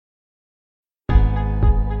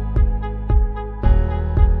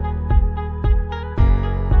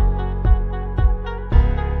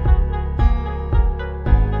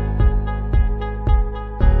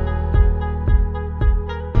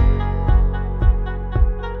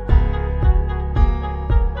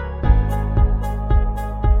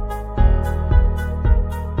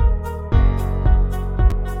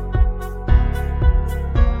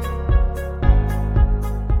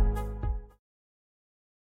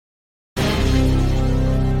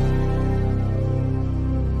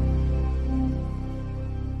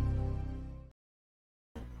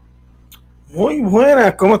Muy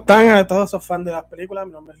buenas, ¿cómo están a todos esos fans de las películas?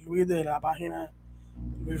 Mi nombre es Luis de la página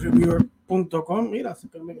luisreviewer.com. Mira,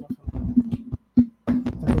 acerca el micrófono.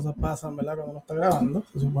 Estas cosas pasan, ¿verdad? Cuando uno está grabando.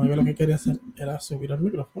 Se supone que lo que quería hacer era subir el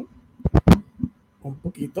micrófono un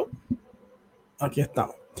poquito. Aquí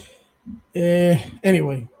estamos.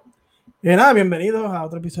 Anyway, nada, bienvenidos a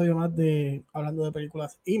otro episodio más de Hablando de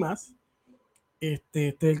Películas y más. Este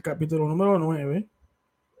es el capítulo número 9.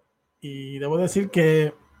 Y debo decir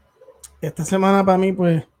que esta semana para mí,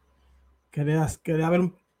 pues, quería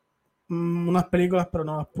ver unas películas, pero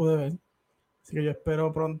no las pude ver. Así que yo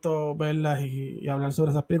espero pronto verlas y hablar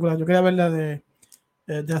sobre esas películas. Yo quería ver la de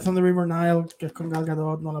Death on the River Nile, que es con Gal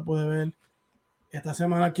Gadot, no la pude ver. Esta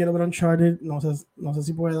semana quiero ver Uncharted, no sé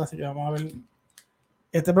si puedo, así que vamos a ver.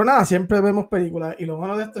 Pero nada, siempre vemos películas y lo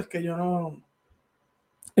bueno de esto es que yo no...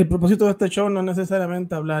 El propósito de este show no es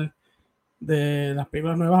necesariamente hablar de las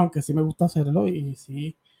películas nuevas, aunque sí me gusta hacerlo y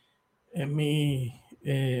sí es mi...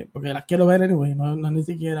 porque las quiero ver anyway, no es ni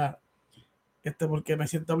siquiera porque me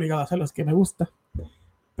siento obligado a hacerlo, es que me gusta.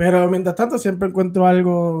 Pero mientras tanto siempre encuentro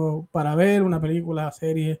algo para ver, una película,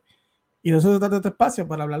 serie, y de eso se trata este espacio,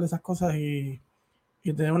 para hablar de esas cosas y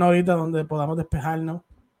tener una horita donde podamos despejarnos.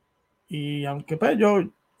 Y aunque pues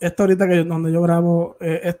esta horita donde yo grabo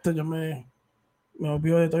esto, me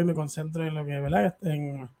olvido de todo y me concentro en lo que, ¿verdad?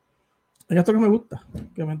 En esto que me gusta,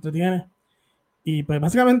 que me entretiene. Y pues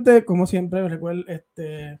básicamente, como siempre, recuerdo,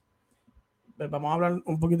 pues vamos a hablar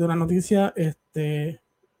un poquito de una noticia,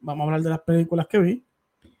 vamos a hablar de las películas que vi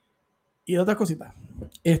y de otras cositas.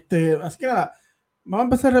 Así que nada, vamos a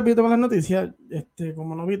empezar rápido con las noticias.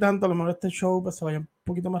 Como no vi tanto, a lo mejor este show pues, se vaya un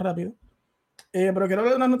poquito más rápido. Pero quiero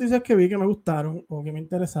hablar de unas noticias que vi que me gustaron o que me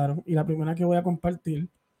interesaron. Y la primera que voy a compartir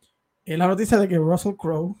es la noticia de que Russell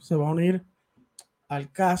Crowe se va a unir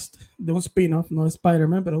al cast de un spin-off, no de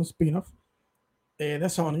Spider-Man, pero un spin-off de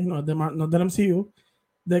Sony, no es del MCU,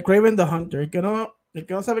 de Kraven the Hunter. El que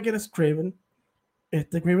no sabe quién es Kraven,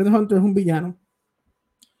 Kraven the Hunter es un villano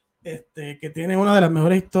que tiene una de las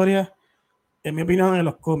mejores historias, en mi opinión, en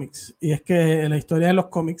los cómics. Y es que en la historia de los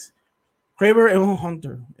cómics, Kraven es un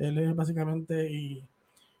hunter. Él es básicamente y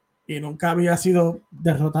nunca había sido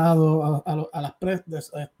derrotado a las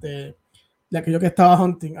de aquello que estaba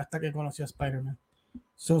hunting hasta que conoció a Spider-Man.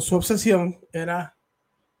 Su obsesión era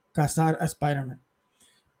cazar a Spider-Man.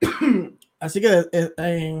 Así que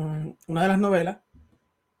en una de las novelas,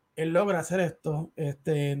 él logra hacer esto,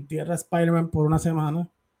 entierra a Spider-Man por una semana,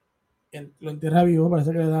 lo entierra vivo,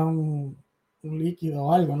 parece que le da un líquido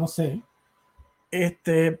o algo, no sé.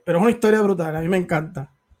 Pero es una historia brutal, a mí me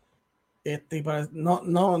encanta.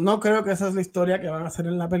 No creo que esa es la historia que van a hacer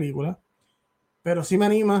en la película, pero sí me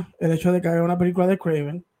anima el hecho de que haga una película de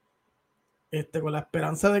Craven, con la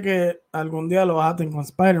esperanza de que algún día lo aten con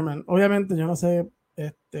Spider-Man. Obviamente, yo no sé,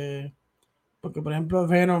 porque por ejemplo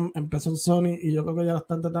Venom empezó en Sony y yo creo que ya lo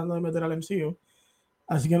están tratando de meter al MCU.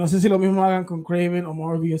 Así que no sé si lo mismo hagan con Craven o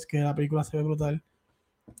Morbius, que la película se ve brutal.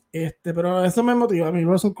 Pero eso me motiva. A mí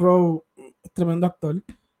Russell Crowe es tremendo actor.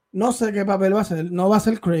 No sé qué papel va a hacer. No va a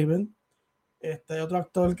ser Craven. Otro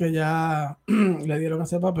actor que ya le dieron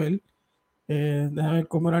ese papel. Déjame ver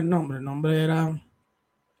cómo era el nombre. El nombre era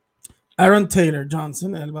Aaron Taylor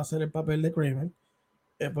Johnson. Él va a ser el papel de Craven,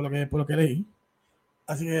 por lo que leí.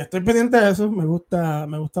 Así que estoy pendiente de eso. Me gusta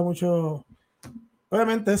mucho.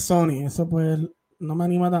 Obviamente es Sony. Eso pues no me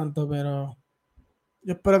anima tanto, pero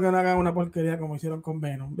yo espero que no hagan una porquería como hicieron con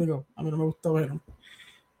Venom. Digo, a mí no me gustó Venom.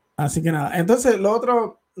 Así que nada. Entonces, lo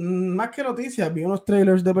otro, más que noticias, vi unos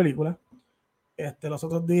trailers de películas. Los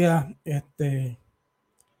otros días, eh,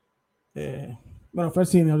 bueno, fue el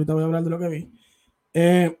cine, ahorita voy a hablar de lo que vi.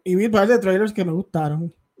 Y vi un par de trailers que me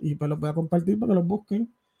gustaron y pues los voy a compartir para que los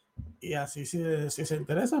busquen. Y así, si se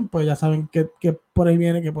interesan, pues ya saben que por ahí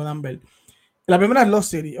viene que puedan ver. La primera es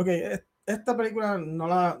Lost City. Ok, esta película no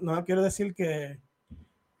la quiero decir que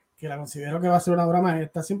la considero que va a ser una obra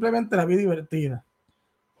maestra, simplemente la vi divertida.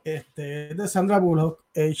 Es de Sandra Bullock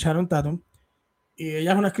y Sharon Tatum. Y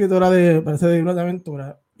ella es una escritora parece de libros de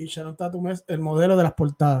aventura. Y Sharon Tatum es el modelo de las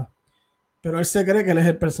portadas. Pero él se cree que él es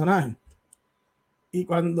el personaje. Y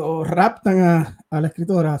cuando raptan a la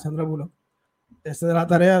escritora, a Sandra Bullock, se da la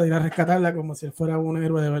tarea de ir a rescatarla como si él fuera un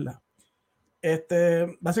héroe de verdad.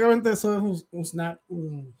 Básicamente eso es un snap.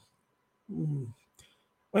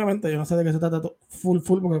 Obviamente yo no sé de qué se trata full,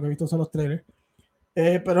 porque lo que he visto son los trailers.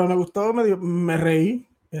 Pero me gustó, me reí.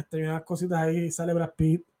 Hay unas cositas ahí, sale Brad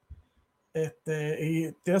Pitt. Y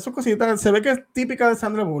tiene sus cositas, se ve que es típica de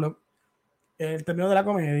Sandra Bullock, el término de la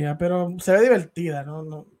comedia, pero se ve divertida, ¿no?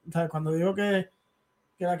 O sea, cuando digo que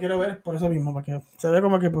la quiero ver es por eso mismo, porque se ve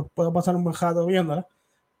como que pues, puedo pasar un buen rato viéndola.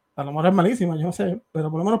 A lo mejor es malísima, yo no sé, pero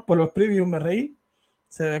por lo menos por los previews me reí.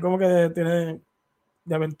 Se ve como que tiene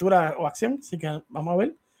de aventura o acción, así que vamos a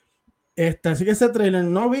ver. Así que ese trailer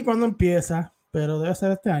no vi cuándo empieza, pero debe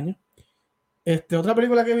ser este año. Otra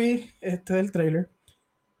película que vi, del trailer,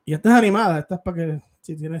 y esta es animada, esta es para que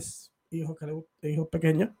si tienes hijos, hijos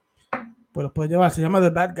pequeños, pues los puedes llevar. Se llama The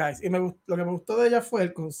Bad Guys. Y lo que me gustó de ella fue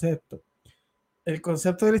el concepto. El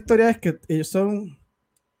concepto de la historia es que ellos son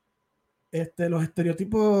los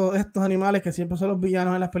estereotipos de estos animales que siempre son los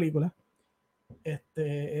villanos en las películas.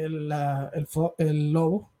 El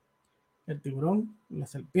lobo, el tiburón, la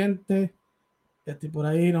serpiente, por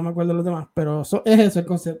ahí no me acuerdo los demás, pero es ese el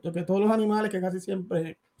concepto, que todos los animales que casi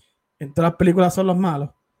siempre en todas las películas son los malos,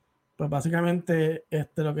 pues básicamente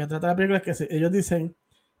lo que trata la película es que ellos dicen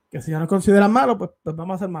que si ya nos consideran malos, pues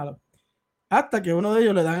vamos a ser malos. Hasta que uno de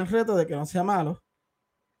ellos le dan el reto de que no sea malo,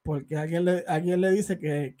 porque alguien le dice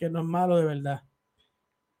que no es malo de verdad.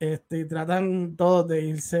 Y tratan todos de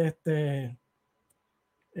irse,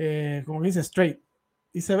 como dice, straight.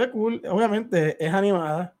 Y se ve cool, obviamente es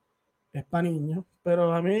animada, es para niños,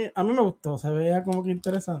 pero a mí me gustó, se veía como que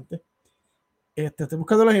interesante. Estoy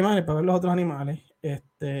buscando las imágenes para ver los otros animales.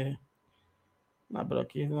 No, pero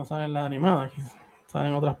aquí no salen las animadas, aquí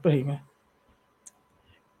salen otras películas.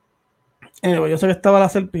 Yo sé que estaba la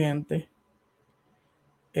serpiente,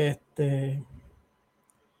 y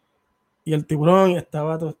el tiburón, y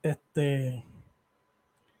estaba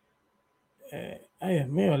ay Dios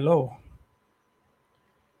mío, el lobo.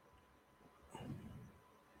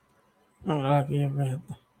 No, aquí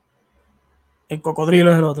el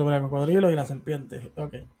cocodrilo es el otro, mira, el cocodrilo y la serpiente.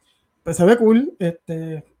 Ok. Pues se ve cool,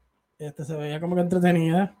 se veía como que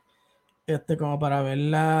entretenida, como para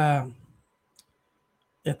verla,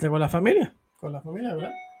 con la familia,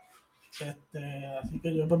 ¿verdad? Así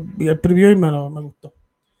que yo pues, vi el preview y me gustó.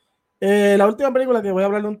 La última película que voy a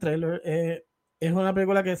hablar de un trailer es una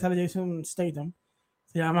película que sale Jason Statham,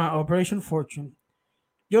 se llama Operation Fortune.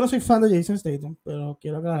 Yo no soy fan de Jason Statham, pero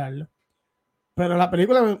quiero aclararlo. Pero la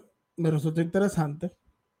película me resultó interesante.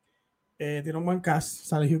 Tiene un buen cast,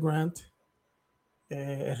 sale Hugh Grant,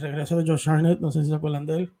 el regreso de Josh Hartnett, no sé si se acuerdan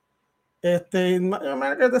de él. No es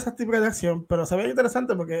de esas típicas de acción, pero se ve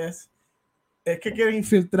interesante porque es que quieren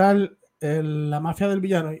infiltrar la mafia del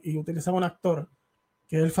villano y utilizan un actor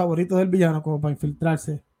que es el favorito del villano como para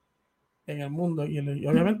infiltrarse en el mundo y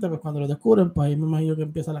obviamente pues cuando lo descubren pues ahí me imagino que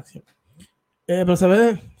empieza la acción. Pero se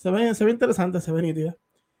ve interesante, se ve nítida.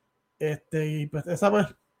 Y pues esa pues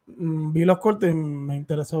vi los cortes y me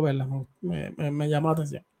interesó verla, me llamó la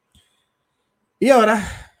atención. Y ahora,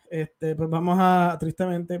 pues vamos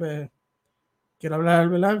tristemente, pues, quiero hablar,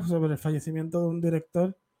 ¿verdad?, sobre el fallecimiento de un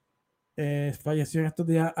director. Falleció en estos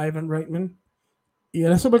días Ivan Reitman, y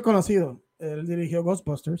él es súper conocido. Él dirigió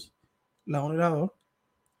Ghostbusters, la 1 y la 2.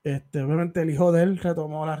 Obviamente el hijo de él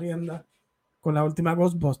retomó la rienda con la última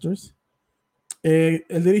Ghostbusters.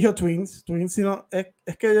 Él dirigió Twins. Twins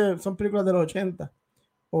es que son películas de los 80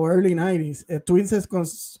 o early 90s. Twins es con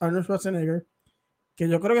Arnold Schwarzenegger, que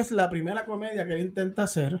yo creo que es la primera comedia que él intenta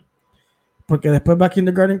hacer, porque después va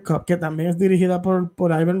Kindergarten Cop, que también es dirigida por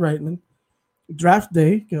Ivan Reitman. Draft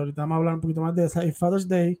Day, que ahorita vamos a hablar un poquito más de esa, y Father's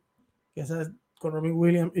Day, que esa es con Robin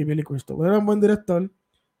Williams y Billy Crystal. Era un buen director,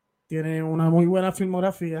 tiene una muy buena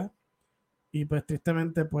filmografía, y pues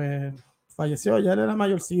tristemente pues falleció, ya él era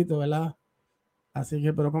mayorcito, ¿verdad? Así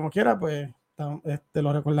que, pero como quiera, pues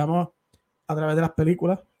lo recordamos a través de las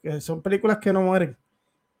películas, que son películas que no mueren.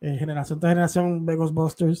 Generación tras generación de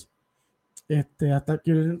Ghostbusters, hasta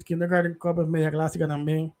Kindergarten Cop es media clásica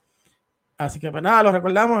también. Así que pues nada, lo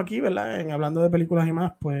recordamos aquí, ¿verdad? Hablando de películas y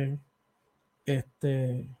más, pues,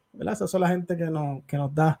 ¿verdad? Esa son la gente que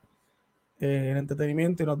nos da el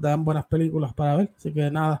entretenimiento y nos dan buenas películas para ver. Así que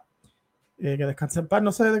nada, que descansen en paz.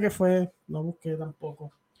 No sé de qué fue, no busqué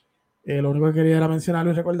tampoco. Lo único que quería era mencionarlo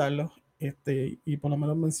y recordarlo, y por lo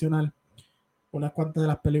menos mencionar unas cuantas de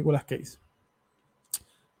las películas que hizo.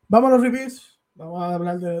 Vamos a los reviews, vamos a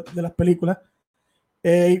hablar de las películas.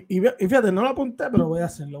 Y fíjate, no lo apunté, pero voy a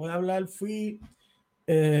hacerlo. Voy a hablar,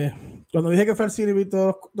 cuando dije que fue al cine, vi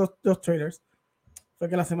dos trailers. Fue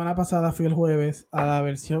que la semana pasada fui el jueves a la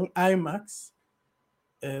versión IMAX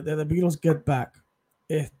de The Beatles Get Back.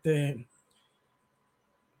 ¿Qué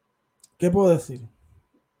puedo decir?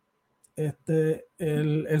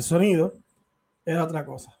 El sonido es otra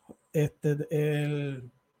cosa.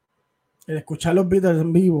 El escuchar los Beatles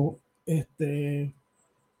en vivo, en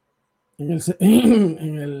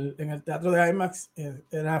el teatro de IMAX,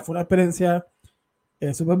 fue una experiencia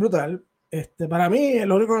súper brutal. Para mí,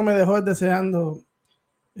 lo único que me dejó es deseando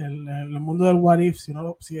el mundo del What If,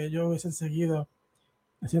 si ellos hubiesen seguido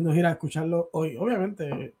haciendo gira, escucharlo hoy.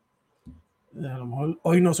 Obviamente, A lo mejor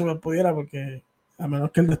hoy no se pudiera porque a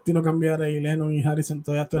menos que el destino cambiara y Lennon y Harrison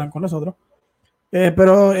todavía estuvieran con nosotros.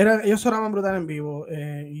 Pero ellos sonaban brutal en vivo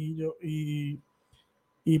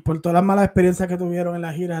y por todas las malas experiencias que tuvieron en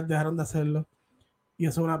las giras dejaron de hacerlo. Y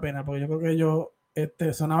eso es una pena, porque yo creo que ellos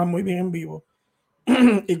sonaban muy bien en vivo.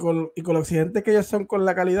 y con los accidentes que ellos son con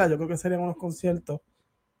la calidad, yo creo que serían unos conciertos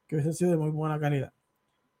que hubiesen sido de muy buena calidad.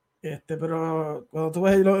 Pero cuando tú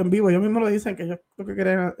ves en vivo, ellos mismos lo dicen, que ellos creo que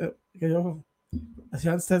querían, que ellos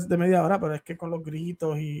hacían sets de media hora, pero es que con los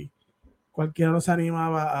gritos y cualquiera no se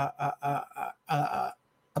animaba a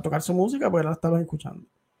tocar su música porque no la estaban escuchando.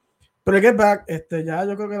 Pero el Get Back, ya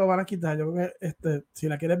yo creo que lo van a quitar. Yo creo que si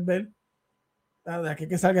la quieres ver, de aquí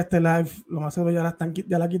que salga este live, lo más seguro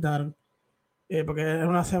ya la quitaron. Porque era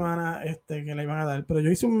una semana que la iban a dar. Pero yo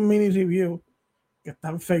hice un mini review que está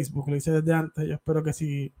en Facebook, lo hice desde antes. Yo espero que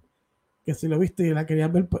si lo viste y la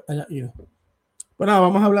querías ver, pues haya ido. Bueno,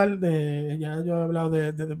 vamos a hablar ya yo he hablado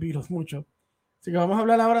de The Beatles mucho. Así que vamos a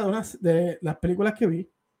hablar ahora de las películas que vi,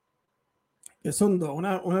 que son dos,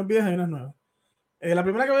 unas viejas y unas nuevas. La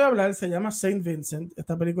primera que voy a hablar se llama Saint Vincent.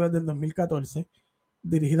 Esta película es del 2014,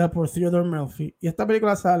 dirigida por Theodore Melfi. Y esta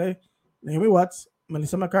película sale Naomi Watts,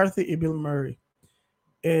 Melissa McCarthy y Bill Murray.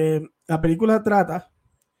 La película trata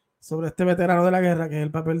sobre este veterano de la guerra, que es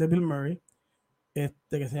el papel de Bill Murray, que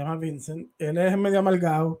se llama Vincent. Él es medio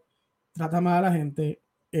amargado, trata mal a la gente,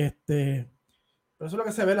 pero eso es lo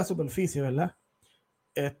que se ve en la superficie, ¿verdad?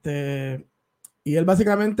 Y él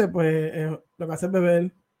básicamente, pues, lo que hace es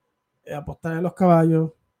beber, apostar en los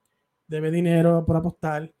caballos, debe dinero por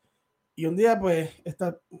apostar. Y un día, pues,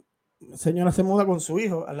 esta señora se muda con su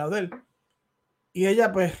hijo al lado de él. Y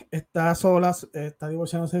ella, pues, está sola, está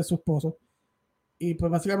divorciándose de su esposo. Y,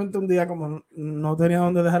 pues, básicamente un día, como no tenía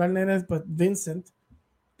dónde dejar al nene, pues, Vincent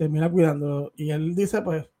termina cuidándolo. Y él dice,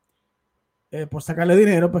 pues, por sacarle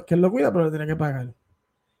dinero, pues, que él lo cuida, pero le tiene que pagar.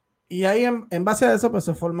 Y ahí, en base a eso, pues,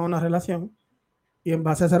 se forma una relación. Y en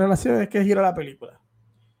base a esa relación es que gira la película.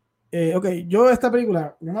 Ok, yo esta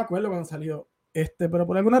película, no me acuerdo cuando salió, pero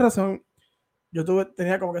por alguna razón yo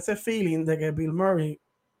tenía como que ese feeling de que Bill Murray,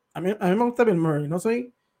 a mí me gusta Bill Murray, no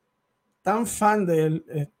soy tan fan de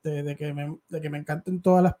él, de que me encanten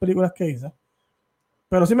todas las películas que hizo,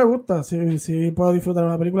 pero sí me gusta, sí puedo disfrutar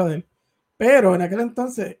una película de él. Pero en aquel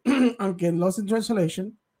entonces, aunque en Lost in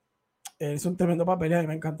Translation, él hizo un tremendo papel y a mí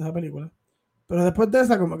me encanta esa película. Pero después de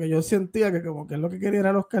esa, como que yo sentía que como que lo que quería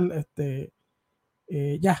era el Oscar,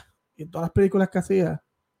 ya. Y todas las películas que hacía,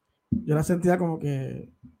 yo las sentía como que,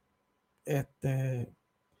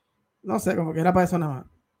 no sé, como que era para eso nada más.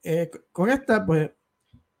 Con esta, pues,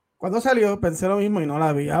 cuando salió pensé lo mismo y no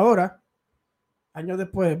la vi. Ahora, años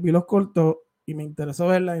después, vi los cortos y me interesó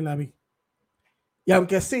verla y la vi. Y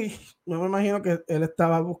aunque sí, no me imagino que él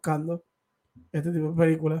estaba buscando este tipo de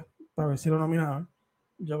películas para ver si lo nominaban.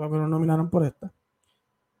 Yo creo que lo nominaron por esta.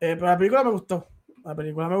 Pero la película me gustó. La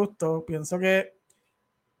película me gustó. Pienso que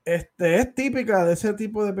es típica de ese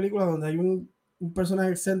tipo de películas donde hay un personaje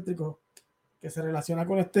excéntrico que se relaciona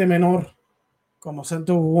con este menor, como Scent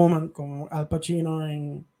of Woman, como Al Pacino,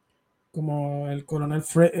 como el coronel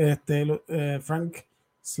Frank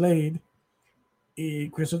Slade, y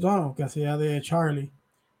Chris O'Donnell, que hacía de Charlie,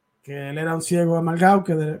 que él era un ciego amargado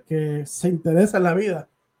que se interesa en la vida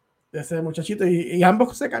de ese muchachito y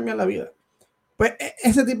ambos se cambian la vida. Pues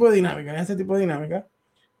ese tipo de dinámica.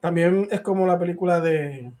 También es como la película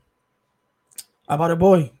de About a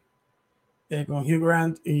Boy, con Hugh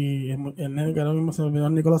Grant y el nene que ahora mismo se me olvidó,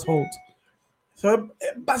 Nicholas Hoult. So,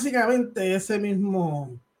 básicamente ese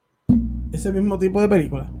mismo tipo de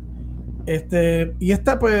película. Y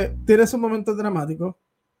esta pues tiene sus momentos dramáticos.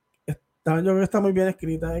 Yo creo que está muy bien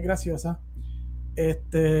escrita, es graciosa.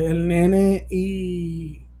 El nene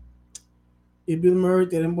y Bill Murray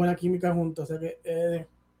tienen buena química juntos. O sea que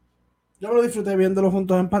yo me lo disfruté viéndolo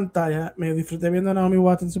juntos en pantalla. Me disfruté viendo a Naomi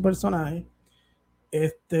Watts en su personaje.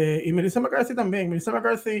 Y Melissa McCarthy también. Melissa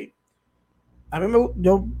McCarthy,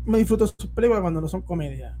 yo me disfruto sus películas cuando no son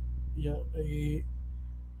comedias.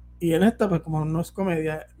 Y en esta, pues como no es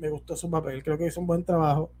comedia, me gustó su papel. Creo que hizo un buen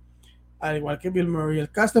trabajo. Al igual que Bill Murray.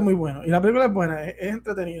 El cast es muy bueno. Y la película es buena, es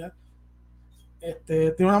entretenida.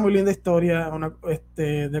 Tiene una muy linda historia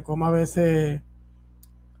de cómo a veces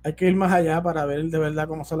hay que ir más allá para ver de verdad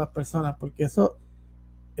cómo son las personas. Porque eso,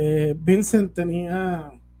 Vincent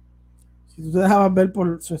tenía, si tú te dejabas ver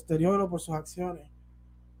por su exterior o por sus acciones,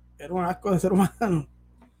 era un asco de ser humano.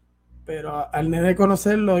 Pero al nene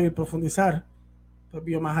conocerlo y profundizar, pues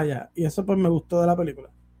vio más allá. Y eso pues me gustó de la película.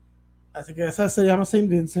 Así que esa se llama Saint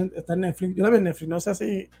Vincent, está en Netflix. Yo la vi en Netflix, no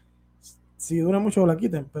sé si dura mucho o la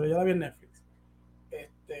quiten, pero yo la vi en Netflix.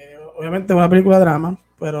 Obviamente es una película de drama,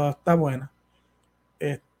 pero está buena.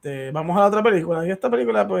 Vamos a la otra película. Y esta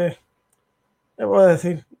película, pues, ¿qué puedo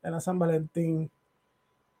decir? Era San Valentín.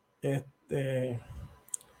 Este,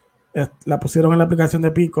 la pusieron en la aplicación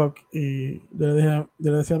de Peacock y yo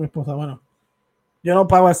le decía a mi esposa, bueno, yo no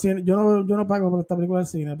pago al cine, yo no pago por esta película del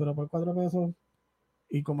cine, pero por $4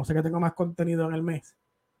 y como sé que tengo más contenido en el mes,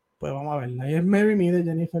 pues vamos a verla. Y es Marry Me de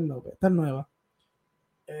Jennifer Lopez. Esta es nueva.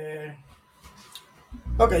 Eh,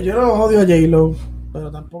 ok, yo no odio a J-Lo,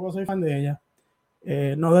 pero tampoco soy fan de ella.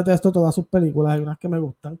 No detesto todas sus películas, hay unas que me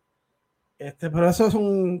gustan. Pero eso es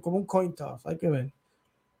como un coin toss, hay que ver.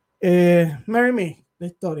 Marry Me, la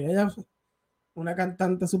historia. Ella es una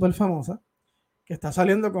cantante súper famosa que está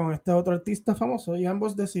saliendo con este otro artista famoso y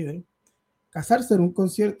ambos deciden casarse en un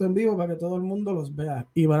concierto en vivo para que todo el mundo los vea.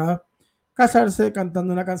 Y van a casarse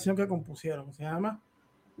cantando una canción que compusieron, se llama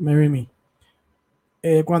Marry Me.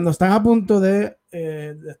 Cuando están a punto de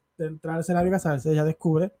entrar al escenario y casarse, ella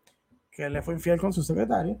descubre que él le fue infiel con su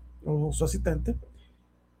secretaria o su asistente.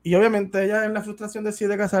 Y obviamente ella en la frustración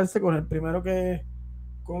decide casarse con el primero que,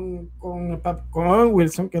 con Owen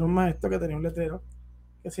Wilson, que era un maestro que tenía un letrero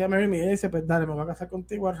que se llama Mary Me, y dice, pues dale, me voy a casar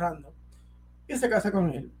contigo al random. Y se casa con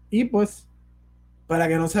él. Y pues, para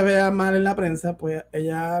que no se vea mal en la prensa, pues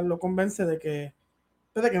ella lo convence de que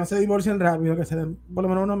no se divorcien rápido, que se den por lo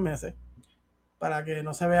menos unos meses, para que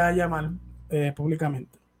no se vea ya mal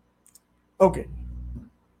públicamente. Ok.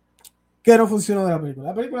 ¿Qué no funcionó de la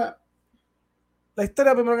película? La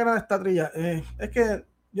historia primero que nada está trilla. Es que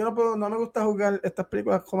yo no me gusta jugar estas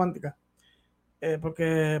películas románticas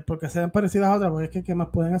porque se ven parecidas a otras, porque es que ¿qué más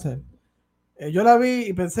pueden hacer? Yo la vi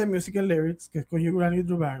y pensé en Music and Lyrics, que es con Hugh Grant y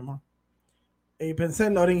Drew Barrymore. Y pensé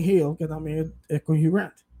en Notting Hill, que también es con Hugh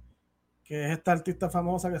Grant, que es esta artista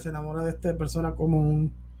famosa que se enamora de esta persona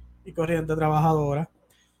común y corriente trabajadora.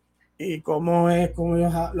 Y cómo ellos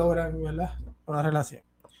logran, ¿verdad?, una relación.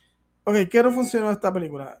 Ok, ¿qué no funcionó de esta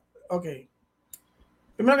película? Ok,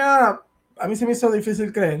 primero que nada, a mí se me hizo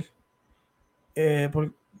difícil creer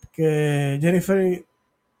porque Jennifer,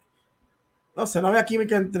 no sé, no había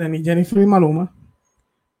química entre ni Jennifer y Maluma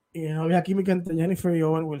y no había química entre Jennifer y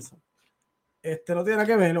Owen Wilson. No tiene nada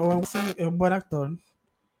que ver, Owen Wilson es un buen actor,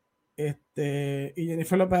 y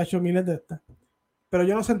Jennifer Lopez ha hecho miles de estas, pero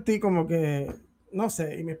yo no sentí como que, no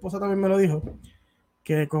sé, y mi esposa también me lo dijo,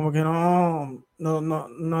 que como que no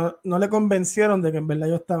le convencieron de que en verdad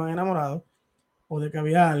ellos estaban enamorados o de que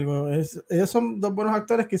había algo. Ellos son dos buenos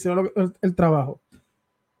actores que hicieron el trabajo.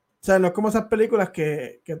 O sea, no es como esas películas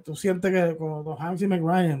que tú sientes que, como Tom Hanks y Meg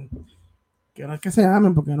Ryan, que no es que se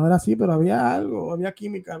amen, porque no era así, pero había algo, había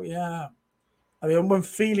química, había un buen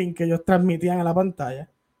feeling que ellos transmitían en la pantalla.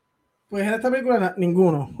 Pues en esta película,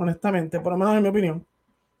 ninguno, honestamente, por lo menos en mi opinión,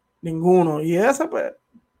 ninguno. Y esa, pues,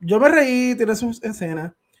 yo me reí, tiene sus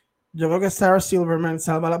escenas. Yo creo que Sarah Silverman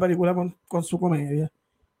salva la película con su comedia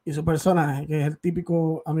y su personaje, que es el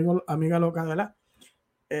típico amiga loca, ¿verdad?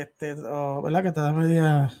 ¿Verdad? Que te da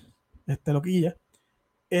media loquilla.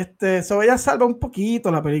 Ella salva un poquito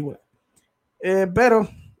la película. Pero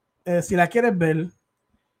si la quieres ver,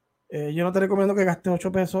 yo no te recomiendo que gastes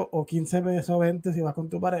 $8 o $15 o 20 si vas con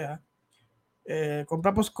tu pareja.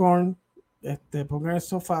 Compra popcorn, ponga en el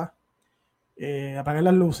sofá, apague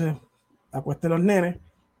las luces, acueste los nenes,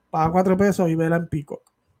 paga $4 y vela en Peacock.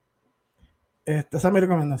 Esa es mi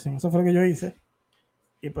recomendación. Eso fue lo que yo hice.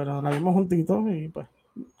 Y pues la vimos juntitos y pues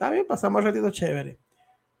está bien, pasamos el ratito chévere.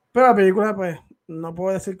 Pero la película, pues, no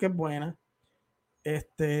puedo decir que es buena.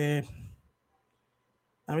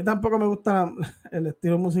 A mí tampoco me gusta el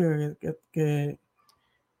estilo de música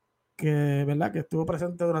 ¿verdad?, que estuvo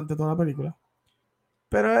presente durante toda la película.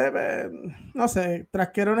 Pero, no sé, tras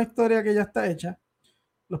que era una historia que ya está hecha,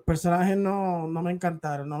 los personajes no me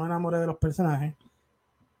encantaron, no me enamoré de los personajes.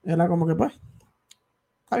 Era como que, pues,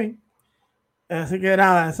 está bien. Así que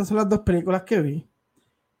nada, esas son las dos películas que vi.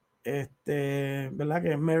 ¿Verdad?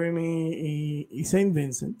 Que es Marry Me y Saint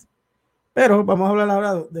Vincent. Pero vamos a hablar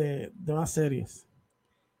ahora de unas series.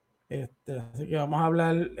 Así que vamos a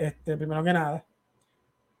hablar, primero que nada.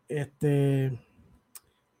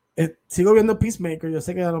 Sigo viendo Peacemaker. Yo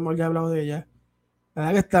sé que a lo mejor ya he hablado de ella. La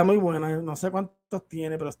verdad que está muy buena. No sé cuántos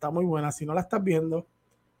tiene, pero está muy buena. Si no la estás viendo,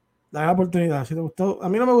 dale la oportunidad. Si te gustó, a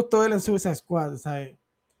mí no me gustó él en Suicide Squad, ¿sabes?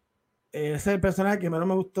 Ese es el personaje que menos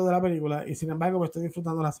me gustó de la película y sin embargo me estoy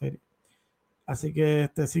disfrutando la serie. Así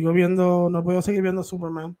que sigo viendo, no puedo seguir viendo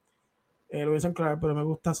Superman, lo hizo Clark, pero me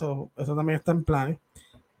gusta eso también está en planes.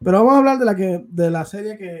 Pero vamos a hablar de la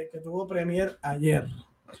serie que tuvo premier ayer.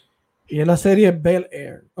 Y es la serie Bel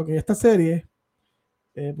Air. Ok, esta serie,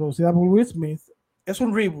 producida por Will Smith, es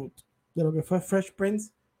un reboot de lo que fue Fresh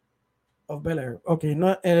Prince of Bel Air. Ok,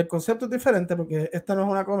 no, el concepto es diferente porque esta no es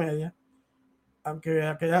una comedia.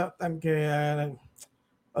 aunque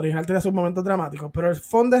original tiene sus momentos dramáticos, pero el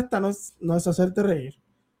fondo de esta no es hacerte reír,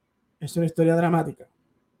 es una historia dramática.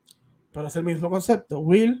 Pero es el mismo concepto.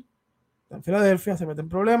 Will está en Filadelfia, se mete en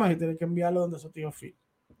problemas y tiene que enviarlo donde su tío Phil.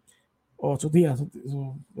 O su tía,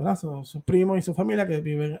 su primo y su familia que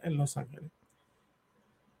viven en Los Ángeles.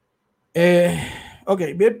 Ok,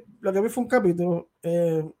 lo que vi fue un capítulo.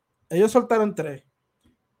 Ellos soltaron 3,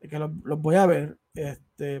 que los voy a ver,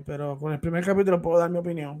 pero con el primer capítulo puedo dar mi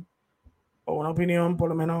opinión, o una opinión por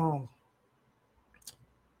lo menos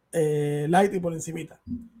light y por encimita.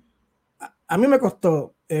 A mí me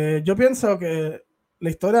costó. Yo pienso que la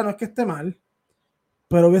historia no es que esté mal,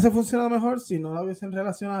 pero hubiese funcionado mejor si no la hubiesen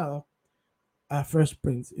relacionado a Fresh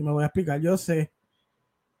Prince. Y me voy a explicar. Yo sé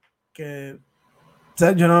que, o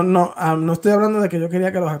sea, yo no estoy hablando de que yo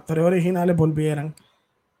quería que los actores originales volvieran,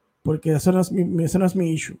 porque eso no es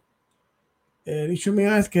mi issue. El issue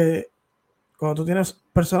mío es que cuando tú tienes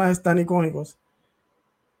personajes tan icónicos,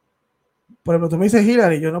 por ejemplo, tú me dices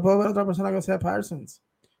Hillary, yo no puedo ver a otra persona que sea Parsons.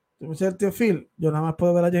 Tú me dices el tío Phil, yo nada más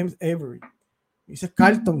puedo ver a James Avery. Me dices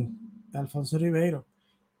Carlton, Alfonso Ribeiro.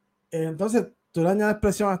 Entonces, tú le añades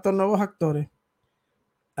presión a estos nuevos actores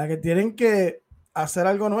a que tienen que hacer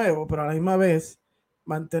algo nuevo, pero a la misma vez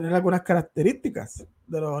mantener algunas características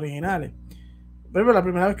de los originales. Por ejemplo, la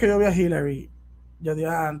primera vez que yo vi a Hillary, yo dije,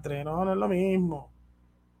 no es lo mismo.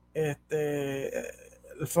 El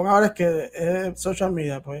fondo ahora es que es social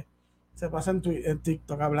media, pues se pasa en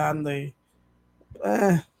TikTok hablando y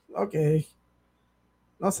ok,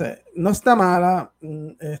 no sé, no está mala,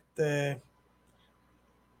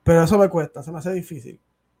 pero eso me cuesta, se me hace difícil.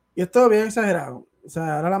 Y es todo bien exagerado. O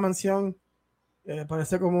sea, ahora la mansión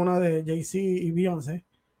parece como una de Jay-Z y Beyoncé.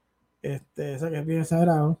 O sea, que es bien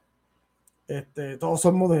exagerado. Todos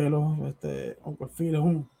son modelos. Uncle Phil es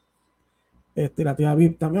un. La tía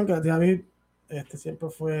Viv también, que la tía Viv siempre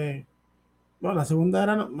fue. Bueno, la segunda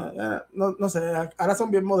era. No sé, ahora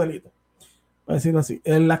son bien modelitos. Para decirlo así.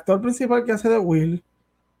 El actor principal que hace de Will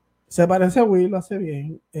se parece a Will, lo hace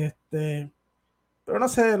bien. Pero no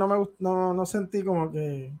sé, no sentí como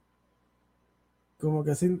que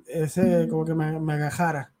me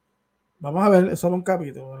agajara. Vamos a ver, es solo un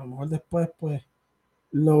capítulo. A lo mejor después, pues,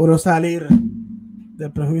 logro salir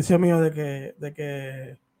del prejuicio mío de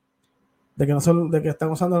que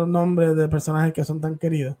están usando los nombres de personajes que son tan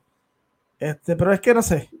queridos. Pero es que no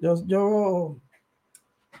sé, yo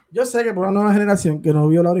sé que por una nueva generación que no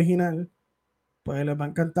vio la original, pues les va a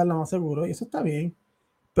encantar lo más seguro, y eso está bien.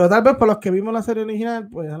 Pero tal vez para los que vimos la serie original,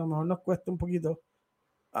 pues a lo mejor nos cuesta un poquito,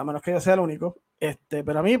 a menos que yo sea el único.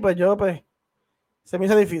 Pero a mí, pues se me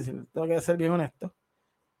hizo difícil, tengo que ser bien honesto.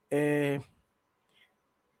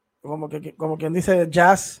 Como quien dice,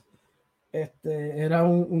 Jazz era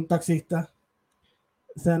un taxista.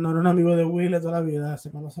 O sea, no era un amigo de Will de toda la vida,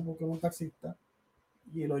 se conoce porque es un taxista.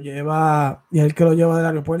 Y es el que lo lleva del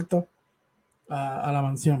aeropuerto a la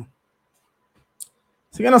mansión.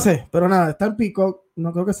 Así que no sé, pero nada, está en Peacock,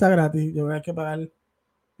 no creo que sea gratis, yo voy a que pagar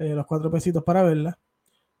los 4 pesitos para verla.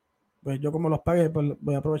 Pues yo como los pagué, pues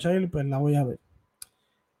voy a aprovechar y pues la voy a ver.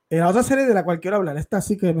 La otra serie de la cual quiero hablar, esta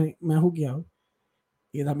sí que me ha juqueado,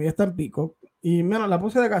 y también está en Peacock, y menos la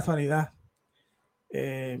puse de casualidad,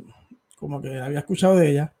 como que había escuchado de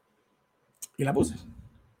ella, y la puse.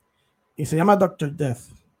 Y se llama Doctor Death,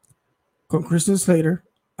 con Christian Slater,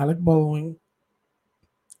 Alec Baldwin,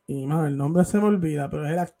 y mano, el nombre se me olvida, pero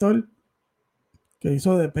es el actor que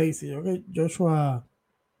hizo de Pacey. Yo que Joshua,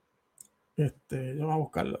 yo voy a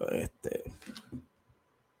buscarlo,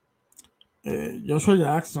 Joshua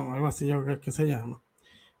Jackson, algo así, yo creo que se llama.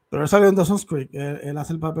 Pero él salió en Dawson's Creek, él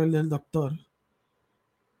hace el papel del doctor.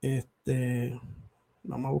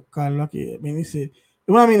 Vamos a buscarlo aquí, miniserie. Es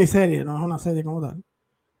una miniserie, no es una serie como tal,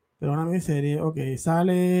 pero una miniserie. Ok,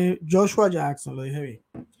 sale Joshua Jackson, lo dije bien.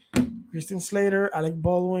 Christian Slater, Alec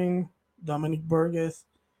Baldwin, Dominic Burgess,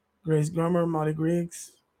 Grace Grummer, Molly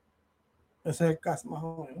Griggs. Ese es el cast más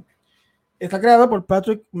o menos. Está creado por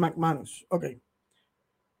Patrick McManus. Ok.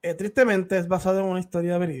 Tristemente es basado en una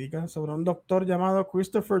historia verídica sobre un doctor llamado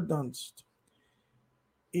Christopher Dunst.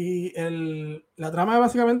 Y la trama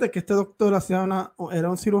básicamente es que este doctor era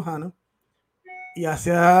un cirujano y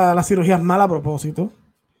hacía las cirugías mal a propósito,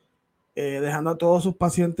 dejando a todos sus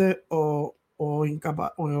pacientes o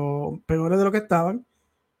peores de lo que estaban,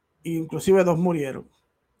 inclusive 2 murieron.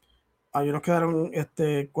 Hay unos quedaron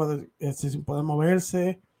sin poder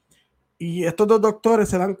moverse, y estos 2 doctores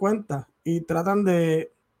se dan cuenta y tratan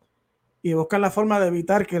y buscan la forma de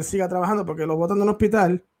evitar que él siga trabajando, porque lo botan de un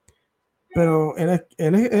hospital, pero él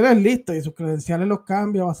es listo y sus credenciales los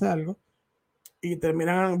cambia o hace algo y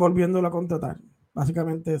terminan volviéndolo a contratar.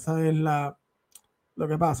 Básicamente esa es lo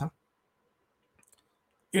que pasa.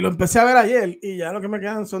 Y lo empecé a ver ayer y ya lo que me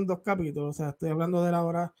quedan son 2 capítulos. O sea, estoy hablando de la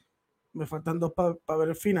hora, me faltan 2 para ver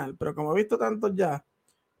el final. Pero como he visto tantos ya,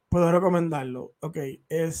 puedo recomendarlo. Ok,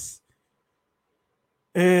 es,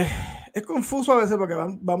 eh, es confuso a veces porque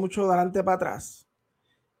va mucho de adelante para atrás.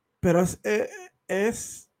 Pero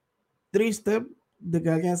es triste de que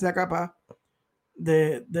alguien sea capaz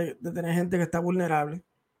de tener gente que está vulnerable,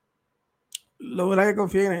 logra que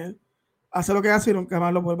confíen en él, hace lo que hace y nunca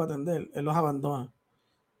más lo vuelve a atender. Él los abandona.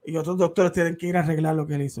 Y otros doctores tienen que ir a arreglar lo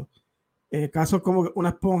que él hizo. Casos como una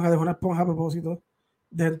esponja, dejó una esponja a propósito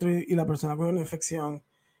dentro y la persona con una infección.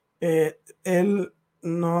 Él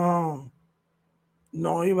no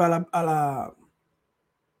iba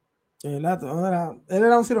él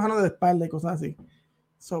era un cirujano de espalda y cosas así.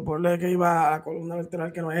 Por lo que iba a la columna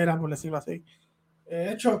vertebral que no era, por decirlo así.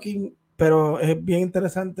 Es shocking, pero es bien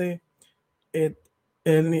interesante eh,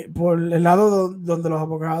 por el lado donde los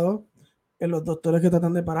abogados, los doctores que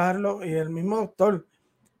tratan de pararlo y el mismo doctor,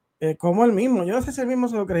 como el mismo, yo no sé si el mismo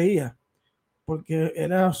se lo creía, porque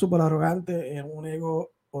era súper arrogante, era un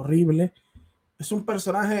ego horrible, es un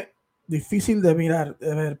personaje difícil de mirar,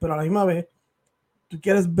 de ver, pero a la misma vez tú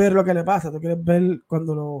quieres ver lo que le pasa, tú quieres ver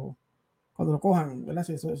cuando lo cojan, ¿verdad?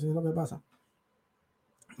 Sí, eso es lo que pasa.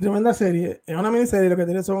 Tremenda serie, es una miniserie, lo que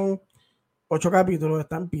tiene son 8 capítulos,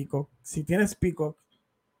 está en Peacock. Si tienes Peacock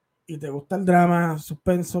y te gusta el drama,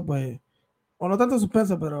 suspenso, pues, o no tanto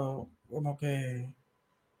suspenso, pero como que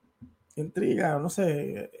intriga, no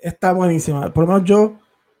sé, está buenísima. Por lo menos yo,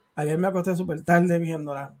 ayer me acosté súper tarde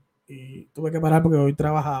viéndola y tuve que parar porque hoy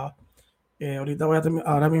trabajaba. Ahorita voy a terminar,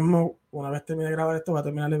 ahora mismo, una vez termine de grabar esto, voy a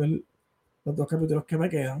terminar de ver los 2 capítulos que me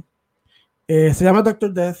quedan. Se llama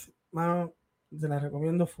Doctor Death, mano, te la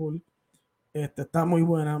recomiendo full. Está muy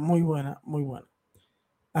buena, muy buena, muy buena.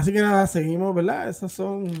 Así que nada, seguimos, ¿verdad? Esas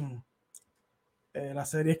son las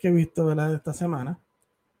series que he visto, ¿verdad? De esta semana.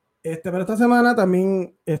 Pero esta semana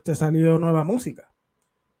también salió nueva música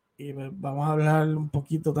y vamos a hablar un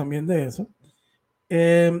poquito también de eso.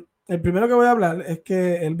 El primero que voy a hablar es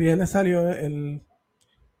que el viernes salió el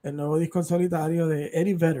nuevo disco en solitario de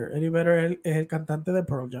Eddie Vedder. Eddie Vedder es el cantante de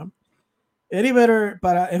Pearl Jam. Eddie Vedder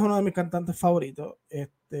es uno de mis cantantes favoritos.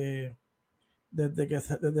 Desde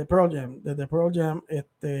Pearl Jam,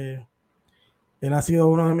 él ha sido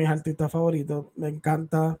uno de mis artistas favoritos. Me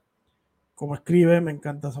encanta cómo escribe, me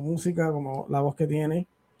encanta su música, como la voz que tiene.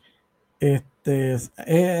 La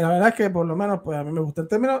verdad es que por lo menos pues a mí me gusta. En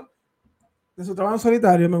términos de su trabajo en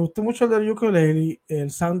solitario, me gustó mucho el de Ukulele,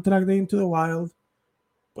 el soundtrack de Into the Wild,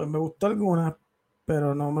 pues me gustó algunas,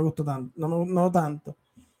 pero no me gustó tanto, no tanto.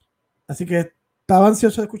 Así que estaba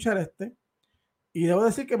ansioso de escuchar y debo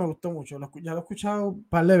decir que me gustó mucho. Ya lo he escuchado un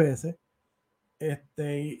par de veces.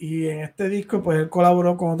 Y en este disco, pues él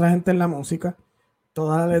colaboró con otra gente en la música.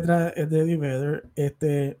 Toda la letra es de Eddie Vedder.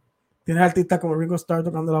 Tiene artistas como Ringo Starr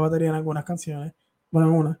tocando la batería en algunas canciones. Bueno,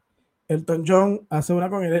 en una. Elton John hace una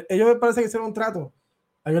con él. Ellos me parece que hicieron un trato.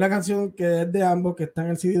 Hay una canción que es de ambos, que está en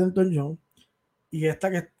el CD de Elton John. Y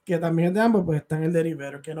esta que también es de ambos, pues está en el de Eddie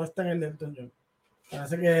Vedder, que no está en el de Elton John.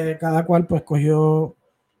 Parece que cada cual pues cogió,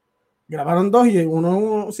 grabaron dos y uno en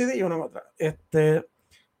un CD y uno en otra.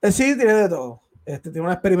 El CD tiene de todo. Tiene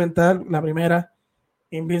una experimental, la primera,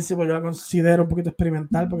 Invincible, yo la considero un poquito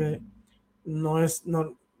experimental porque o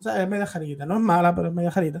sea, es media jarita, no es mala, pero es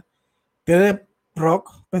media jarita. Tiene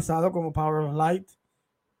rock pesado como Power of Light,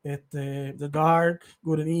 The Dark,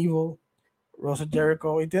 Good and Evil, Rose of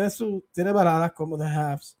Jericho, y tiene baladas como The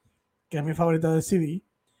Halves, que es mi favorita del CD.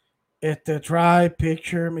 Try,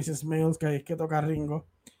 Picture, Mrs. Mills, que es que toca Ringo.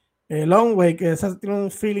 Long Way, que esa tiene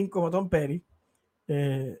un feeling como Tom Petty.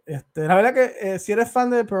 La verdad que si eres fan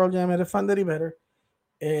de Pearl Jam, eres fan de Eddie Vedder,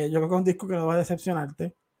 yo creo que es un disco que no va a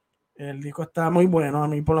decepcionarte. El disco está muy bueno, a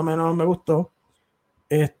mí por lo menos me gustó.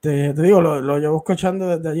 Te digo, lo llevo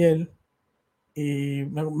escuchando desde ayer y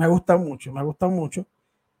me gusta mucho, me gusta mucho.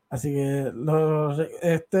 Así que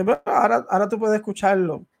ahora tú puedes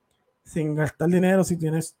escucharlo sin gastar dinero si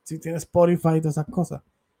tienes Spotify y todas esas cosas.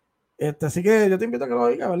 Así que yo te invito a que lo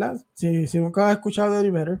oigas, ¿verdad? Si nunca has escuchado de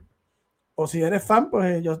Eddie Vedder, o si eres fan,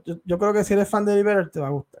 pues yo creo que si eres fan de Eddie Vedder te va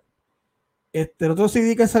a gustar. El otro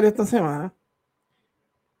CD que salió esta semana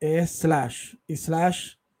es Slash. Y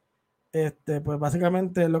Slash, pues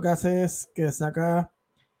básicamente lo que hace es que saca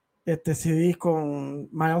CD con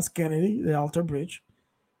Miles Kennedy de Alter Bridge.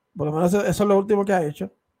 Por lo menos eso es lo último que ha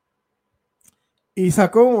hecho. Y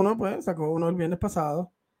sacó uno el viernes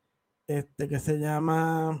pasado, que se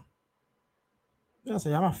llama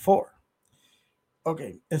Four. Ok,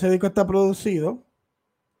 ese disco está producido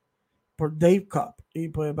por Dave Cobb. Y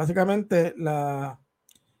pues básicamente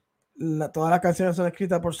todas las canciones son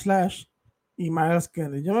escritas por Slash y Miles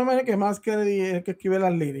Kennedy. Yo me imagino que Miles Kennedy es el que escribe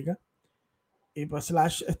las líricas y pues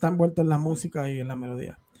Slash está envuelto en la música y en la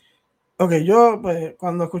melodía. Ok, yo pues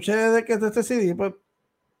cuando escuché de este CD, pues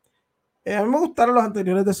a mí me gustaron los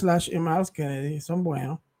anteriores de Slash y Miles Kennedy, son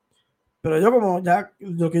buenos. Pero yo como ya,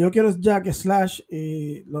 lo que yo quiero es ya que Slash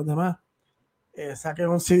y los demás saquen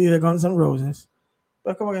un CD de Guns N' Roses.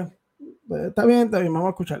 Pues como que está bien, vamos a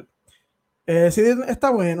escuchar. El CD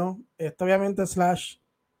está bueno, obviamente Slash.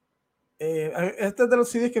 Este es de los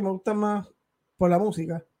CDs que me gustan más por la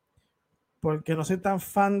música, porque no soy tan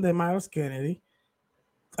fan de Miles Kennedy,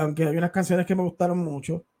 aunque hay unas canciones que me gustaron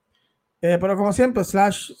mucho. Pero como siempre,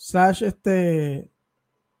 Slash es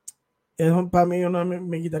para mí uno de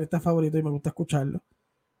mis guitarristas favoritos y me gusta escucharlo.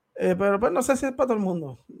 Pero pues no sé si es para todo el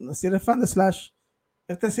mundo. Si eres fan de Slash,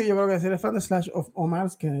 sí, yo creo que si eres fan de Slash o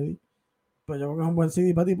Miles Kennedy, pues yo creo que es un buen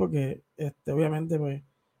CD para ti porque obviamente pues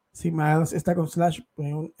si Miles está con Slash,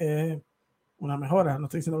 pues una mejora. No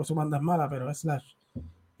estoy diciendo que su banda es mala, pero es Slash.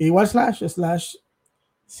 Igual Slash,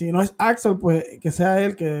 si no es Axel, pues que sea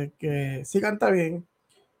él, que sí canta bien.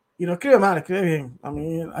 Y no escribe mal, escribe bien. A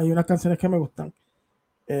mí hay unas canciones que me gustan.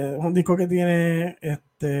 Es un disco que tiene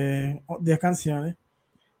 10 canciones.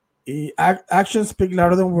 Y Actions Speak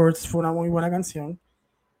Louder Than Words fue una muy buena canción.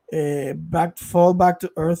 Fall Back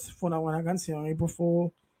to Earth fue una buena canción. April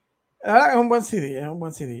Fool. Es un buen CD, es un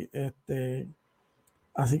buen CD.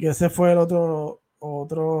 Así que ese fue el otro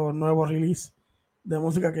nuevo release de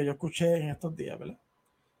música que yo escuché en estos días, ¿verdad?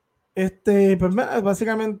 Pues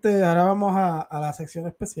básicamente ahora vamos a la sección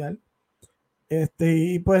especial.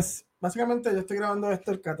 Y pues básicamente yo estoy grabando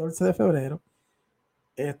esto el 14 de febrero.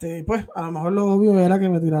 Y pues a lo mejor lo obvio era que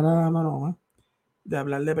me tirara la mano de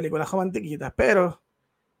hablar de películas romantiquitas, pero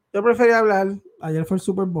yo prefería hablar, ayer fue el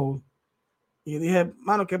Super Bowl, y dije,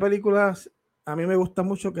 mano, ¿qué películas a mí me gustan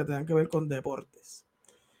mucho que tengan que ver con deportes?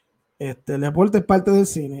 El deporte es parte del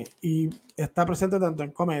cine y está presente tanto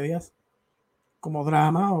en comedias como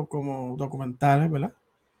drama o como documentales, ¿verdad?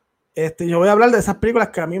 Yo voy a hablar de esas películas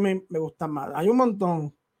que a mí me gustan más. Hay un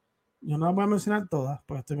montón, yo no las voy a mencionar todas,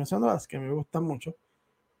 porque estoy mencionando las que me gustan mucho.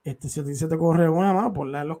 Si a ti se te corre una mano,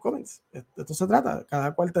 ponla en los comments. Esto se trata,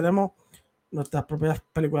 cada cual tenemos nuestras propias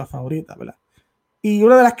películas favoritas, ¿verdad? Y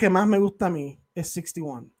una de las que más me gusta a mí es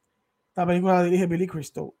 61. Esta película la dirige Billy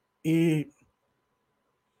Crystal. Y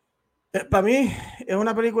para mí es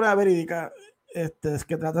una película verídica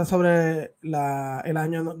que trata sobre el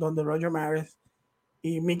año donde Roger Maris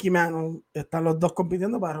y Mickey Mantle están los dos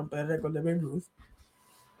compitiendo para romper el récord de Babe Ruth.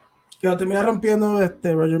 Que lo termina rompiendo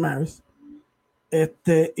Roger Maris.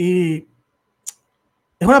 Y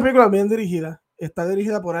es una película bien dirigida. Está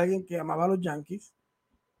dirigida por alguien que amaba a los Yankees,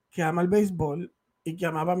 que ama el béisbol y que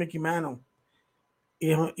amaba a Mickey Mantle. Y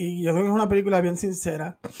yo creo que es una película bien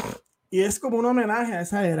sincera. Y es como un homenaje a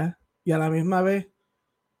esa era y a la misma vez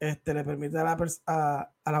le permite a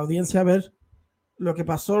la audiencia ver lo que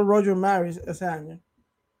pasó Roger Maris ese año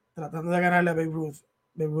tratando de ganarle a Babe Ruth.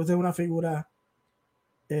 Babe Ruth es una figura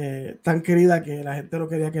tan querida que la gente no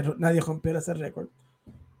quería que nadie rompiera ese récord.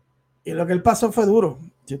 Y lo que él pasó fue duro.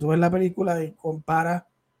 Si tú ves la película y comparas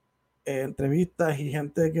entrevistas y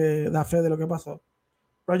gente que da fe de lo que pasó,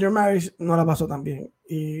 Roger Maris no la pasó tan bien.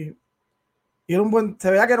 Y era se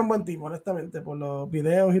veía que era un buen tipo, honestamente, por los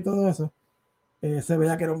videos y todo eso. Se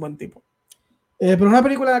veía que era un buen tipo. Pero es una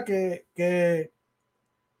película que es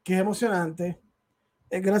emocionante,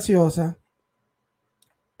 es graciosa,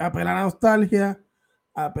 apela a la nostalgia,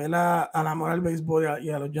 apela al amor al béisbol y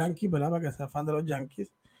a los Yankees, ¿verdad? Para que sea fan de los Yankees.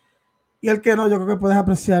 Y el que no, yo creo que puedes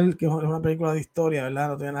apreciar que es una película de historia, ¿verdad?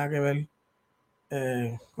 No tiene nada que ver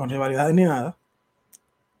con rivalidades ni nada.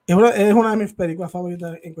 Es una de mis películas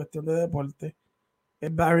favoritas en cuestión de deporte.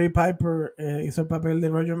 Barry Piper hizo el papel de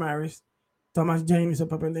Roger Maris, Thomas Jane hizo el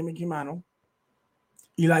papel de Mickey Mantle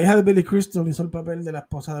y la hija de Billy Crystal hizo el papel de la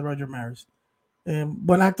esposa de Roger Maris.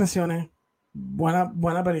 Buenas actuaciones,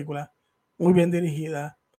 buena película, muy bien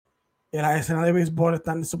dirigida. Las escenas de béisbol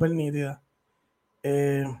están súper nítidas.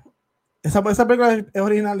 Esa película es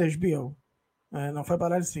original de HBO, no fue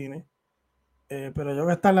para el cine, pero yo creo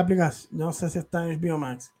que está en la aplicación. Yo no sé si está en HBO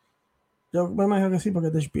Max. Yo me imagino que sí, porque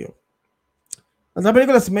es de HBO. Esta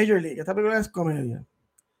película es Major League, esta película es comedia.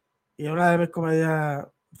 Y es una de mis comedias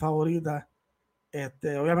favoritas.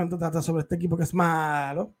 Obviamente trata sobre este equipo que es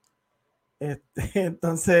malo.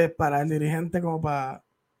 Entonces, para el dirigente, como para.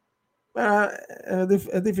 Bueno,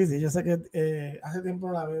 es difícil. Yo sé que hace tiempo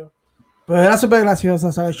no la veo. Pero era súper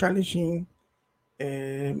graciosa. Sale Charlie Sheen.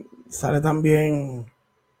 Sale también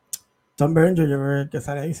Tom Berenger, que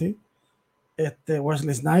sale ahí, sí.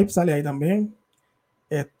 Wesley Snipes sale ahí también.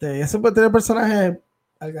 Ese puede tener personajes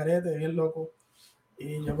al garete, bien loco.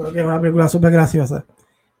 Y yo creo que es una película súper graciosa.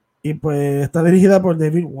 Y pues está dirigida por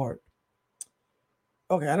David Ward.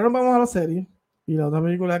 Ok, ahora nos vamos a la serie. Y la otra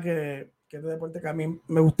película que es de deporte que a mí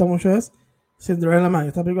me gusta mucho es Cinderella Man.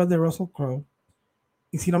 Esta película es de Russell Crowe.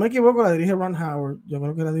 Y si no me equivoco, la dirige Ron Howard. Yo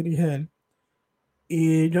creo que la dirige él.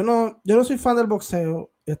 Y yo no soy fan del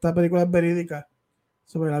boxeo. Esta película es verídica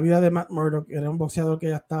sobre la vida de Matt Murdock. Era un boxeador que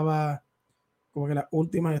ya estaba como que la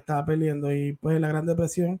última y estaba peleando. Y pues en la Gran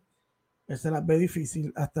Depresión, él se la ve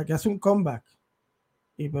difícil hasta que hace un comeback.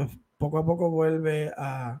 Y pues poco a poco vuelve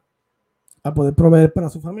a poder proveer para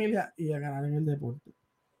su familia y a ganar en el deporte.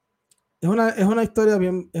 Es una historia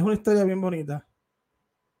bien bonita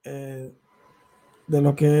de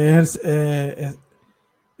lo que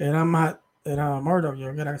era Murdoch, yo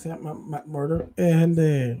creo que era que se llama Matt Murdoch, es el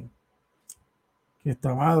de que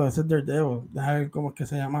está amado, ese es Daredevil, déjame ver cómo es que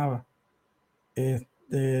se llamaba.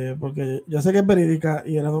 Porque yo sé que es verídica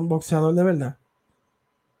y era de un boxeador de verdad.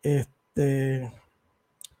 Este,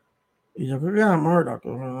 y yo creo que era Murdoch,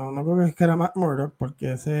 no creo que era Matt Murdoch,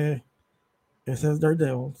 porque ese es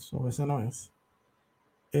Daredevil, o ese no es.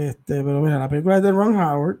 Pero mira, la película es de Ron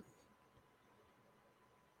Howard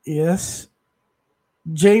y es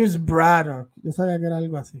James Braddock. Yo sabía que era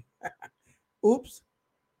algo así. Ups.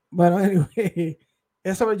 Bueno, anyway,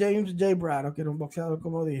 es sobre James J. Braddock, que era un boxeador,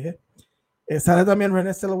 como dije. Sale también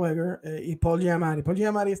Renée Zellweger y Paul Giamatti. Paul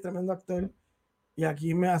Giamatti es tremendo actor y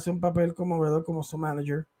aquí me hace un papel conmovedor como su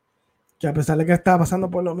manager, que a pesar de que estaba pasando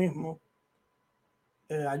por lo mismo,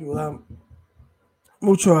 ayuda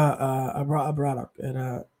mucho a Braddock.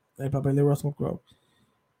 Era el papel de Russell Crowe.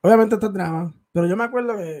 Obviamente esto es drama, pero yo me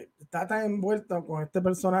acuerdo que estaba tan envuelto con este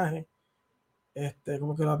personaje,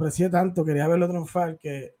 como que lo aprecié tanto, quería verlo triunfar,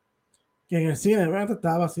 que en el cine, obviamente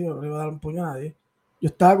estaba vacío, no le iba a dar un puño a nadie. Yo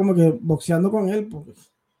estaba como que boxeando con él, porque,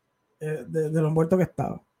 de lo envuelto que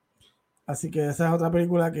estaba. Así que esa es otra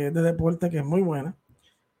película que es de deporte, que es muy buena.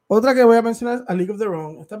 Otra que voy a mencionar es A League of Their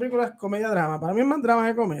Own. Esta película es comedia-drama. Para mí es más drama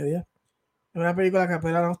que comedia. Es una película que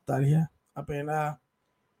apela a la nostalgia, apela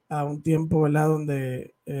a un tiempo, ¿verdad?,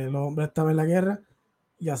 donde los hombres estaban en la guerra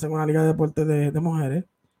y hacen una liga de deporte de mujeres.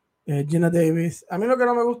 Gina Davis. A mí lo que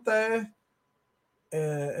no me gusta es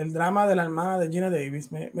el drama de la hermana de Gina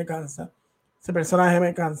Davis. Me cansa. Ese personaje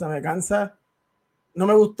me cansa. No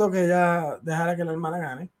me gustó que ella dejara que la hermana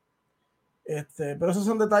gane. Pero esos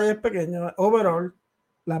son detalles pequeños. Overall,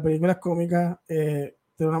 la película es cómica, tiene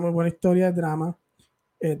una muy buena historia de drama.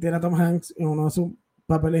 Tiene a Tom Hanks en uno de sus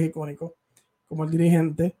papeles icónicos como el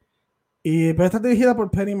dirigente. Y pues está dirigida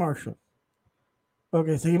por Penny Marshall. Ok,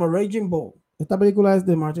 seguimos. Raging Bull. Esta película es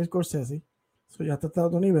de Martin Scorsese. Eso ya está a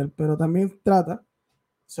otro nivel, pero también trata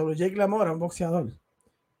sobre Jake LaMotta, un boxeador.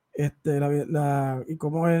 Y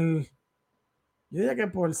cómo él, yo diría que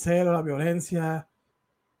por el celo, la violencia,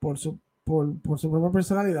 por su propia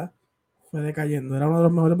personalidad, fue decayendo. Era uno de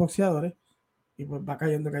los mejores boxeadores y pues va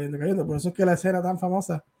cayendo, cayendo, cayendo. Por eso es que la escena tan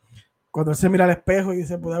famosa, cuando él se mira al espejo y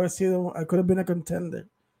dice, puede haber sido, I could have been a contender.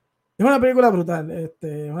 Es una película brutal. Es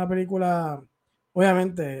una película,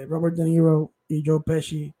 obviamente, Robert De Niro y Joe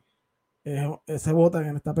Pesci se votan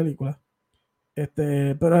en esta película.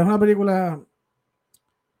 Pero es una película,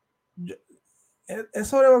 yo- es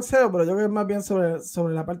sobre boxeo, pero yo creo que es más bien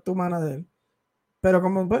sobre la parte humana de él. Pero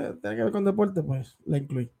como pues, tiene que ver con deporte, pues la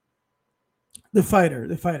incluí. The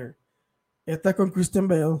Fighter. Esta es con Christian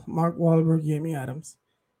Bale, Mark Wahlberg y Amy Adams.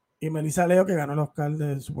 Y Melissa Leo, que ganó el Oscar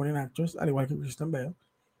de Supporting Actress, al igual que Christian Bale.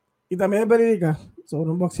 Y también es verídica sobre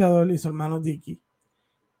un boxeador y su hermano Dicky.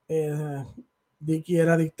 Eh, Dicky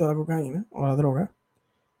era adicto a la cocaína o a la droga.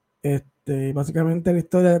 Básicamente la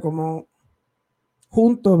historia de cómo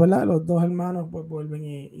juntos, ¿verdad? Los dos hermanos pues vuelven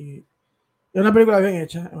es una película bien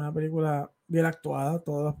hecha, es una película bien actuada,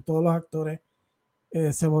 todos los actores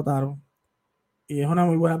se votaron. Y es una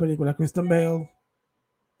muy buena película. Christian Bale,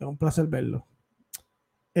 es un placer verlo.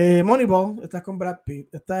 Moneyball, esta es con Brad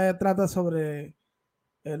Pitt. Esta trata sobre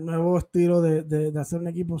el nuevo estilo de hacer un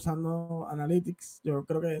equipo usando Analytics, yo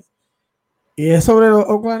creo que es. Y es sobre los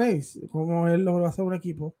Oakland A's, cómo él logró hacer un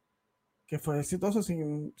equipo que fue exitoso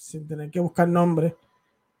sin tener que buscar nombres,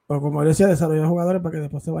 o como él decía, desarrollar jugadores para que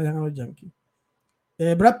después se vayan a los Yankees.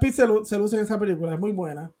 Brad Pitt se luce en esa película, es muy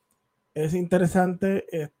buena, es interesante,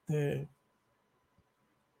 es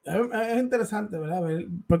interesante, ¿verdad?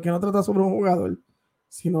 Porque no trata sobre un jugador,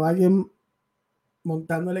 sino alguien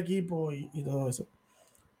montando el equipo y todo eso.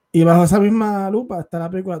 Y bajo esa misma lupa está la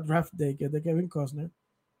película Draft Day, que es de Kevin Costner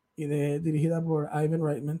y dirigida por Ivan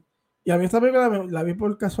Reitman. Y a mí esta película la vi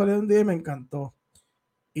por casualidad un día y me encantó.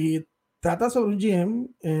 Y trata sobre un GM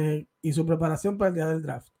y su preparación para el día del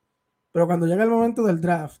draft. Pero cuando llega el momento del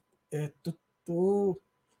draft, tú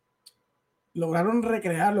lograron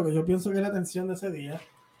recrear lo que yo pienso que es la tensión de ese día.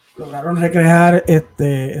 Lograron recrear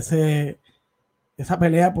esa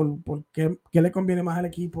pelea por qué le conviene más al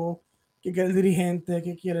equipo, qué quiere el dirigente,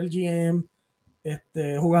 qué quiere el GM,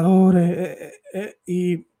 jugadores,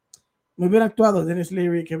 y muy bien actuado. Dennis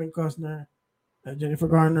Leary, Kevin Costner, Jennifer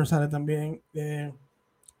Garner sale también.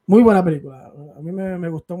 Muy buena película. A mí me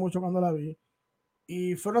gustó mucho cuando la vi.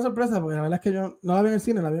 Y fue una sorpresa, porque la verdad es que yo no la vi en el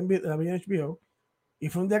cine, la vi en HBO. Y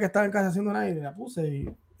fue un día que estaba en casa haciendo nada y la puse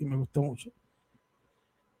y me gustó mucho.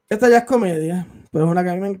 Esta ya es comedia, pero es una que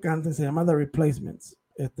a mí me encanta, se llama The Replacements.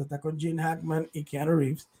 Está con Gene Hackman y Keanu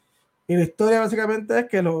Reeves. Y la historia básicamente es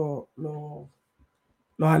que los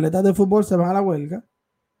atletas de fútbol se van a la huelga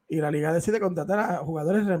y la liga decide contratar a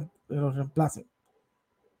jugadores que los reemplacen.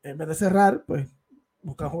 En vez de cerrar, pues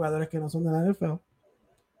buscan jugadores que no son de la NFL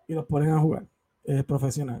y los ponen a jugar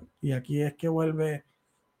profesional. Y aquí es que vuelve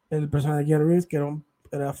el personaje de Keanu Reeves, que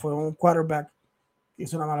fue un quarterback que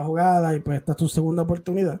hizo una mala jugada y pues esta es tu segunda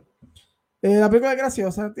oportunidad. La película es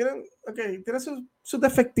graciosa, tiene sus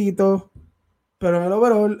defectitos, pero en el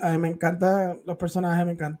overall a mí me encantan los personajes,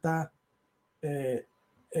 me encanta eh,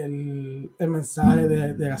 el mensaje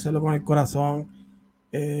de hacerlo con el corazón.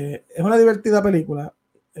 Es una divertida película.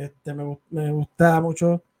 Me gusta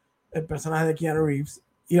mucho el personaje de Keanu Reeves.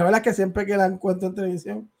 Y la verdad es que siempre que la encuentro en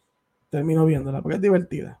televisión, termino viéndola porque es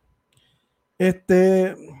divertida.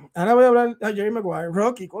 Este, Ahora voy a hablar de Jerry Maguire,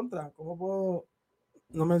 Rocky contra. ¿Cómo puedo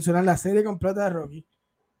no mencionar la serie completa de Rocky?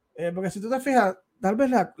 Porque si tú te fijas, tal vez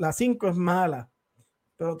la 5 es mala,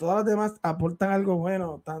 pero todas las demás aportan algo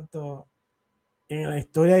bueno, tanto en la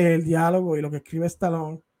historia y el diálogo y lo que escribe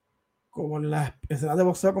Stallone, como en las escenas de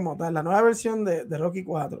boxeo como tal. La nueva versión de Rocky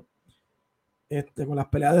 4, con las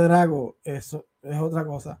peleas de Drago, eso es otra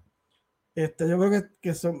cosa. Yo creo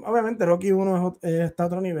que son, obviamente Rocky 1 está a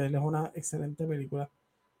otro nivel, es una excelente película,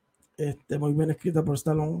 muy bien escrita por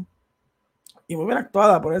Stallone y muy bien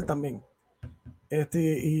actuada por él también.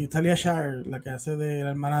 Y Talia Shire, la que hace de la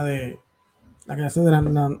hermana la que hace de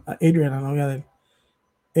Adrian, la novia de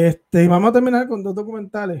él. Y vamos a terminar con dos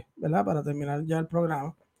documentales, ¿verdad? Para terminar ya el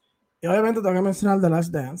programa. Y obviamente tengo que mencionar The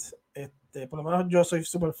Last Dance. Por lo menos yo soy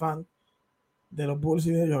súper fan de los Bulls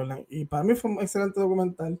y de Jordan. Y para mí fue un excelente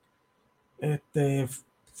documental. Este,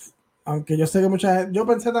 Aunque yo sé que mucha gente, yo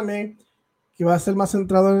pensé también que iba a ser más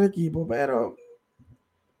centrado en el equipo, pero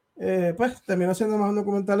pues terminó siendo más un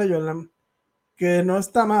documental de Jordan, que no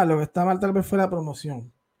está mal, lo que está mal tal vez fue la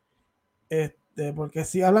promoción. Porque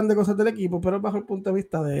sí hablan de cosas del equipo, pero bajo el punto de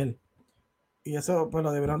vista de él. Y eso pues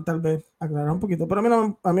lo deberán tal vez aclarar un poquito.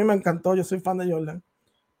 Pero a mí me encantó, yo soy fan de Jordan,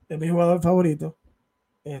 es mi jugador favorito.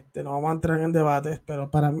 No vamos a entrar en debates, pero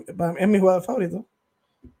para mí es mi jugador favorito.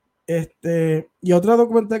 Y otro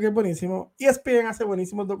documental que es buenísimo, ESPN hace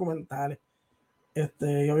buenísimos documentales.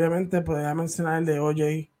 Y obviamente podría mencionar el de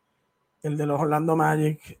OJ, el de los Orlando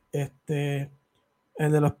Magic, el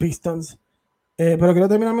de los Pistons. Pero quiero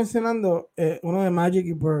terminar mencionando uno de Magic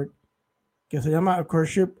y Bird, que se llama A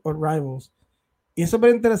Courtship of Rivals. Y es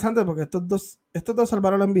súper interesante porque estos dos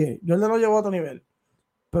salvaron la NBA. Jordan lo llevó a otro nivel,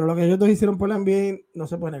 pero lo que ellos dos hicieron por la NBA no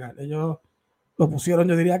se puede negar. Ellos lo pusieron,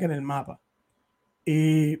 yo diría que en el mapa.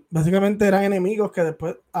 Y básicamente eran enemigos que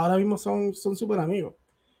después, ahora mismo son súper amigos.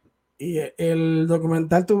 Y el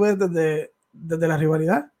documental tú ves desde la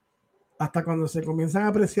rivalidad hasta cuando se comienzan a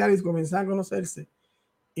apreciar y comienzan a conocerse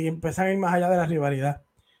y empiezan a ir más allá de la rivalidad.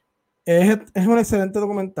 Es un excelente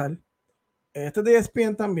documental. Este es de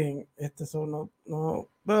ESPN también. Bueno,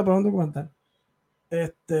 pero es un documental.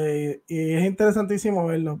 Y es interesantísimo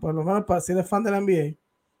verlo, por lo menos para si eres fan de la NBA.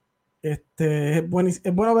 Es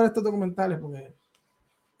bueno ver estos documentales porque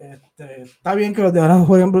está bien que los de ahora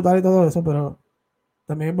jueguen brutal y todo eso, pero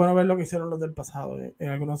también es bueno ver lo que hicieron los del pasado en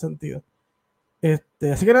algunos sentidos.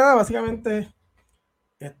 Así que nada, básicamente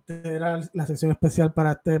era la sección especial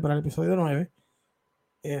para el episodio 9.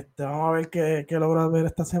 Vamos a ver qué logro ver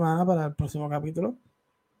esta semana para el próximo capítulo.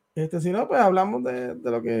 Si no, pues hablamos de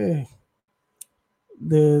lo que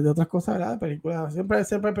de otras cosas, ¿verdad? De películas.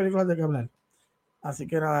 Siempre hay películas de que hablar. Así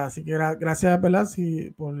que nada, gracias, ¿verdad? Sí,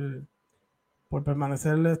 por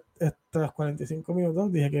permanecer estos 45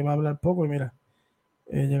 minutos. Dije que iba a hablar poco y mira,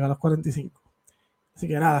 llegué a los 45. Así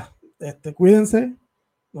que nada, cuídense.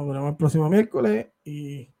 Nos vemos el próximo miércoles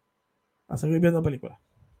y a seguir viendo películas.